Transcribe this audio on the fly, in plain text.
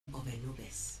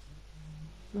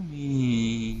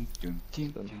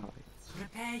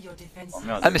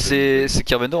Ah mais c'est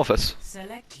Kirbend0 en face.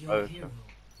 Ouais,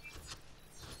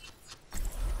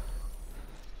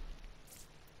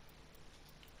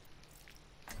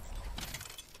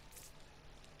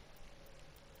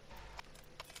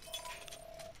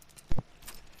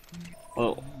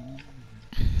 oh.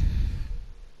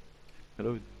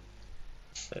 Hello.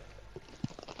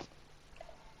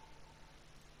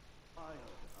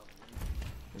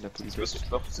 La police. C'est quoi ce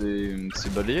stuff? C'est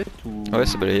balayette ou... Ouais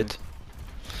c'est balayette.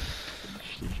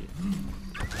 Il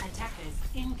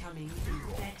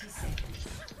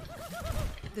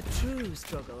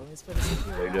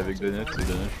est avec Donut, c'est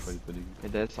Donut, je crois, il est pas dégueu. Et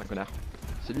Dad, c'est un connard.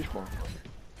 C'est lui, je crois.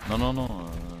 Non,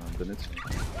 Donut,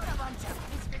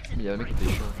 Mais il y a un mec qui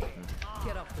était chiant.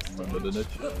 Donut.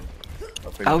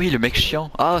 Ah oui le mec chiant.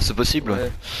 Ah c'est possible.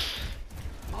 Ouais.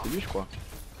 C'est lui, je crois.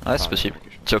 Ouais c'est possible.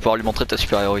 Tu vas pouvoir lui montrer ta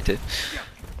supériorité.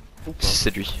 Si c'est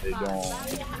lui. Et dans...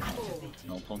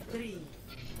 tant que...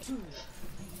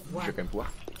 Je vais quand même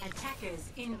pouvoir.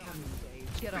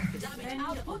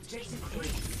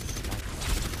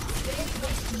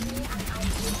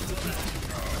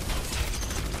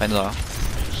 Rien là.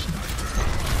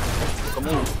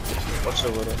 Comment on... Watch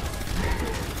over là.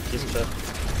 Qu'est-ce que c'est?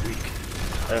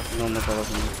 Non, on n'a pas la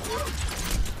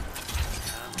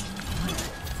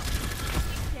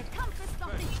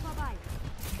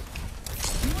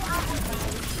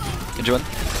Et Johan.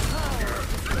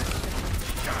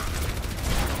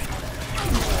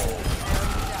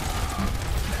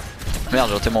 Merde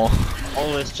j'ai raté mon...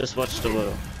 Always just watch the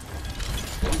world.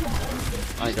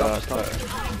 I got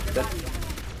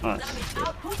Nice.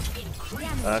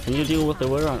 Can you deal with the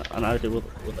world and I deal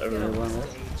with everyone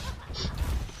else?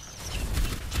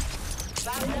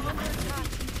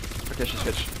 Ok, je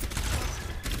switch.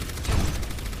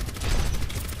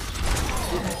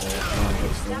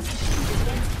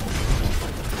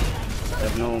 I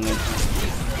have no momentum.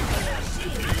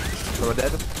 So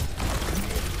dead.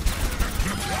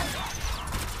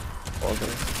 All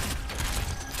there.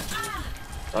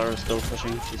 Tara is still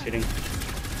pushing, she's hitting.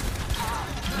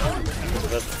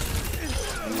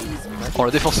 On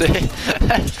l'a défoncé.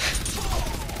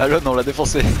 Alownn on l'a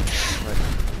défoncé. Ouais.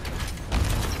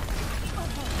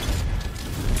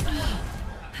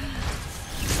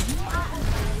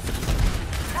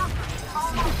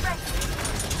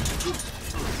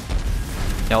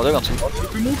 Il y a un dog en dessous.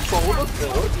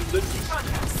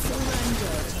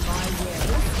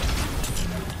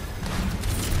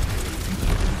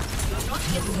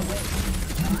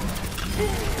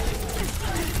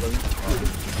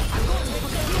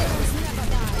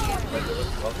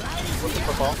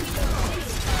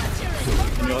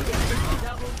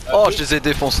 Oh je les ai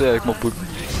défoncés avec mon pool.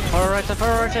 Alright,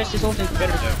 she's holding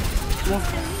together. Come on.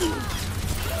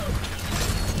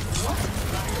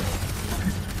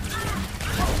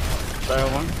 Fire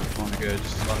one. Okay,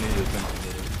 just don't need it.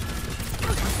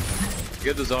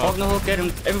 Get the zone. Oh no, get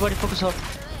him. Everybody focus up.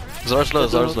 Zar's low,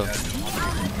 Zar's low.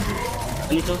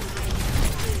 I need to.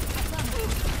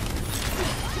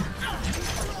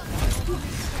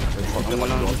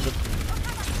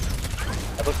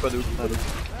 Pas de ouf, pas de ouf.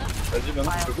 Vas-y,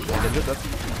 maintenant, je peux couper.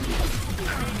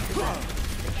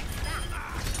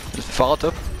 Pharah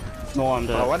top. Non, I'm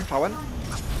dead. Far one.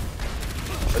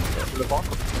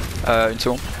 Une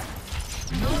seconde.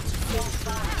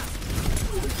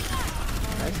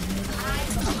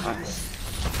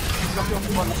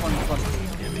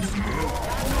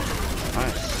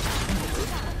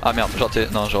 Ah merde, j'ai raté,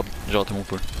 non, j'ai raté mon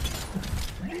pool.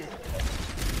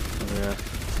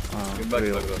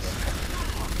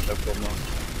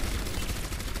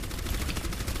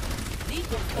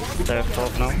 They're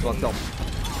top now.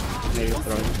 Maybe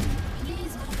throwing.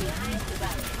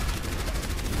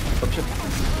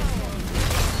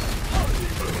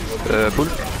 Pool.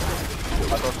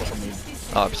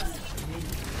 Ah putain.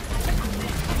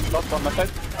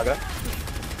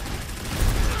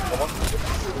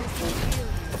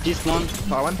 This one.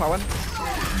 Far one.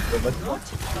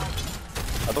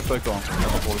 Attention avec toi, hein.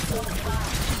 Attends pour le coup.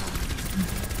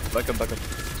 Back up.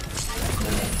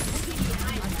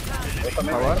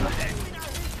 Far one.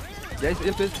 Yes,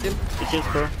 heal. He kills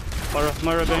bro.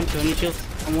 Mara going to any kills.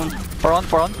 Someone. Far on.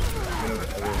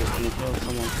 Any kill,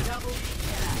 someone.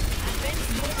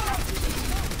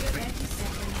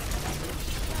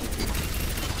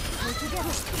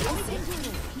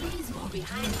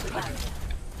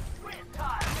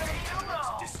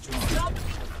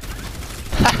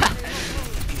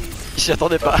 Il s'y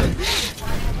attendait pas.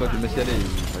 Toi, je me suis allé.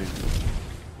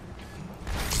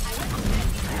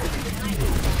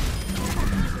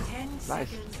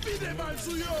 Nice.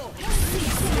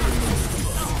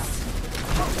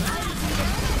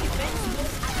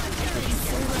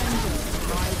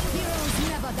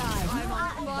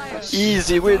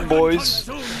 Easy win, boys.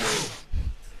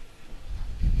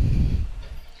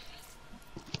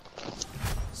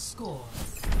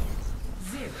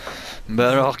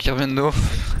 Bah alors, Kirbend0.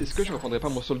 Est-ce que je reprendrais pas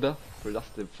mon soldat? Là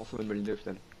c'était forcément une bonne idée au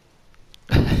final.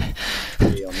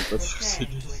 Et on est pas sûr que c'est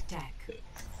lui.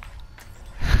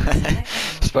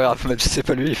 C'est pas grave, même si c'est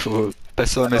pas lui, il faut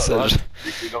passer un message.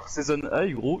 Leur Season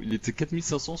High, gros, il était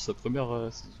 4500 sa première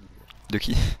saison. De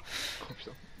qui? Oh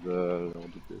putain. En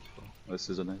doublé, je crois. Ouais,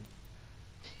 Season High.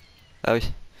 Ah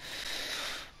oui.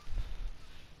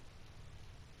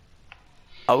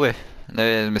 Ah ouais,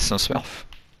 mais c'est un smurf.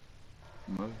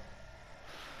 Ouais.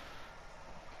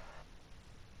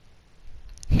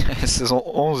 Saison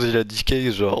 11, il a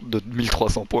DK genre de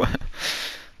 1300 points.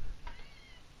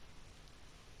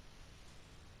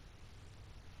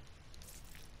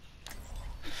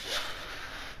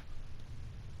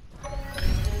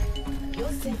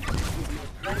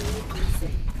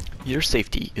 Your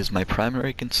safety is my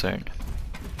primary concern.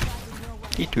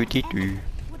 Titu titu.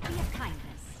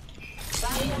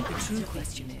 The true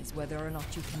question is whether or not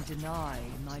you can deny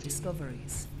my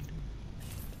discoveries.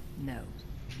 No,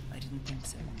 I didn't think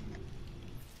so.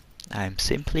 I'm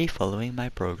simply following my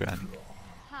program.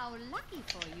 How lucky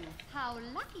for you! How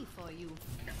lucky for you!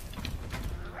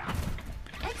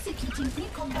 Executing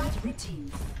pre-combat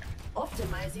routines.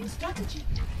 Optimizing strategy.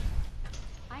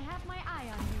 I have my eye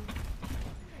on you.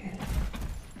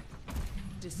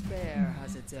 Despair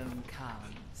has its own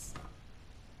cows.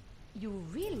 You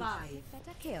really Five,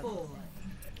 better kill. 4,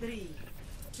 3,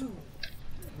 2,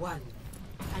 1.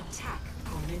 Attack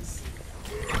commencing.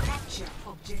 Capture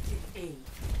objective A.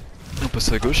 On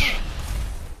passe à gauche.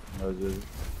 Vas-y.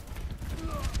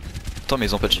 Attends, mais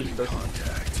ils ont pas de shield.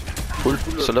 Pull,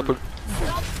 soldat pull.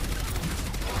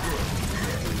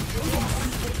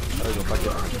 Ah, ils ont pas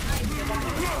gagné.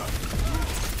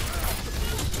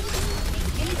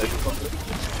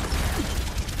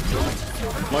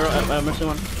 Merci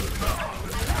man.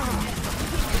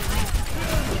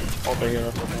 Oh, t'as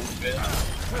gagné.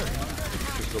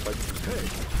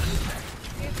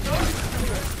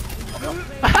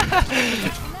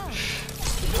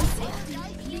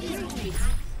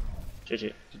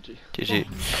 GG. GG.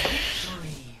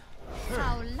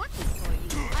 How lucky for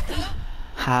you!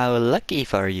 How lucky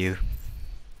for you.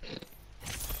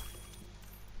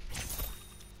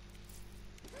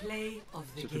 Play of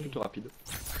the C'était game. plutôt rapide.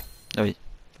 Ah oui,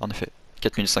 en effet.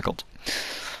 4 minutes 50.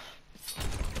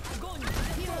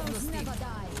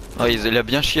 Oh, il a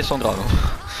bien chié son grave.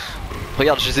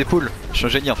 Regarde, j'ai les épaules. Je suis un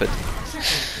génie en fait.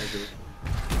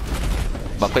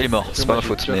 Bon, après il est mort, c'est pas ma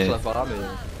faute, mais.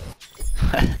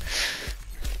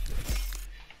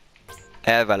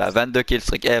 Eh voilà, 22 kill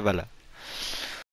streak, eh voilà.